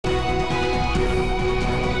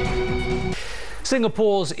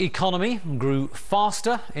Singapore's economy grew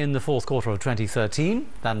faster in the fourth quarter of 2013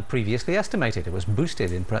 than previously estimated. It was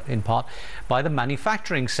boosted in part by the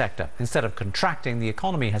manufacturing sector. Instead of contracting, the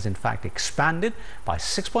economy has in fact expanded by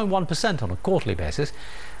 6.1% on a quarterly basis.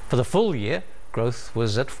 For the full year, growth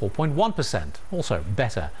was at 4.1%, also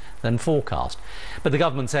better than forecast. But the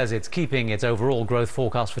government says it's keeping its overall growth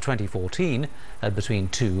forecast for 2014 at between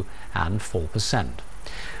 2 and 4%.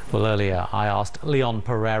 Well, earlier I asked Leon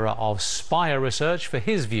Perera of Spire Research for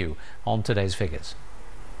his view on today's figures.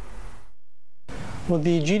 Well,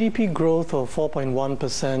 the GDP growth of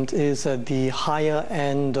 4.1% is at the higher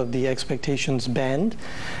end of the expectations band.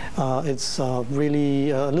 It's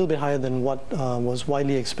really a little bit higher than what was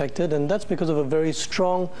widely expected, and that's because of a very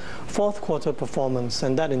strong fourth quarter performance,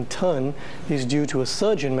 and that in turn is due to a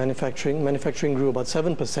surge in manufacturing. Manufacturing grew about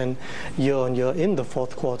 7% year-on-year in the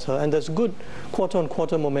fourth quarter, and there's good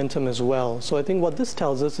quarter-on-quarter momentum as well. So I think what this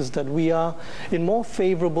tells us is that we are in more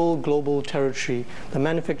favorable global territory. The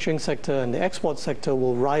manufacturing sector and the export sector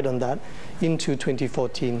will ride on that into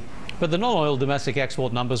 2014. But the non-oil domestic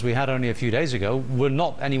export numbers we had only a few days ago were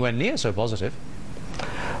not anywhere near so positive.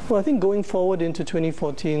 Well, I think going forward into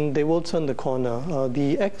 2014, they will turn the corner.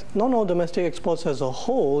 The non-oil domestic exports as a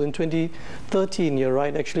whole in 2013, you're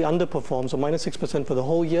right, actually underperformed, so minus 6% for the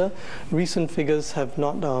whole year. Recent figures have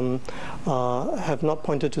not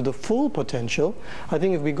pointed to the full potential. I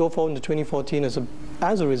think if we go forward into 2014 as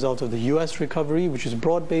a result of the US recovery, which is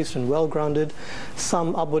broad-based and well-grounded,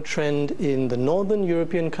 some upward trend in the northern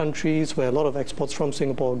European countries where a lot of exports from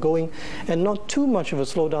Singapore are going, and not too much of a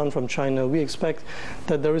slowdown from China, we expect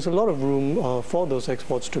that there is a lot of room for those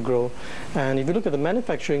exports to grow. And if you look at the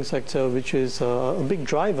manufacturing sector, which is a big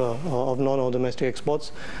driver of non-oil domestic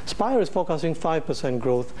exports, Spire is forecasting 5%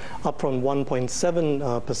 growth, up from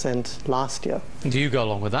 1.7% last year. Do you go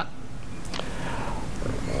along with that?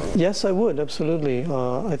 Yes, I would, absolutely.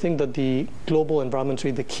 I think that the global environment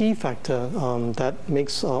is the key factor that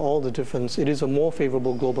makes all the difference. It is a more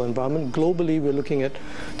favorable global environment. Globally, we're looking at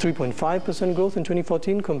 3.5% growth in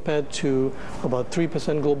 2014 compared to about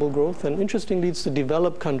 3% global growth. And interestingly, it's the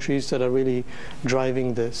developed countries that are really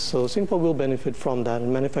driving this. So Singapore will benefit from that,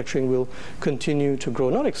 and manufacturing will continue to grow,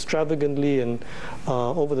 not extravagantly and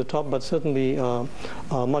over the top, but certainly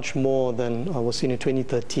much more than was seen in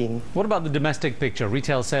 2013. What about the domestic picture?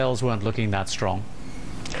 Retail sales weren't looking that strong.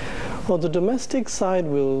 Well, the domestic side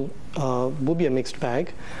will be a mixed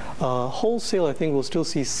bag. Wholesale, I think, will still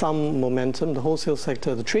see some momentum. The wholesale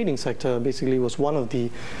sector, the trading sector, basically was one of the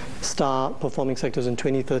star performing sectors in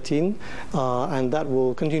 2013, and that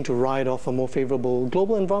will continue to ride off a more favorable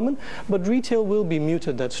global environment. But retail will be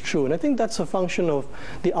muted, that's true. And I think that's a function of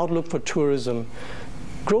the outlook for tourism.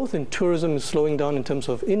 Growth in tourism is slowing down in terms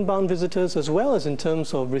of inbound visitors as well as in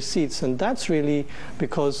terms of receipts, and that's really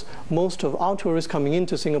because most of our tourists coming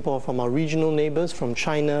into Singapore are from our regional neighbors, from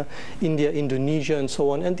China, India, Indonesia and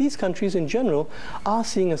so on, and these countries in general are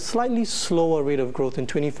seeing a slightly slower rate of growth in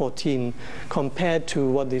 2014 compared to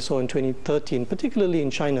what they saw in 2013, particularly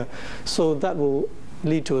in China. So that will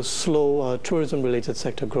lead to a slow tourism-related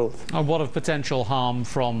sector growth. And what of potential harm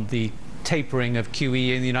from the tapering of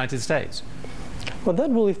QE in the United States? Well, that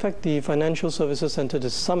will affect the financial services sector to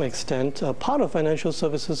some extent. Part of financial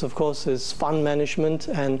services, of course, is fund management,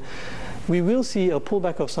 and we will see a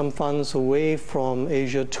pullback of some funds away from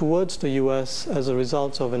Asia towards the US as a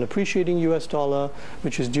result of an appreciating US dollar,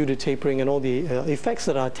 which is due to tapering and all the effects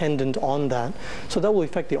that are attendant on that. So that will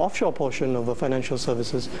affect the offshore portion of financial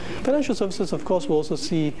services. Financial services, of course, will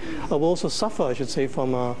also suffer, I should say,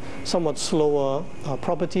 from a somewhat slower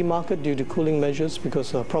property market due to cooling measures,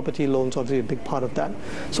 because property loans are obviously a big part of that.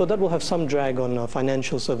 So that will have some drag on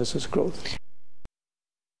financial services growth.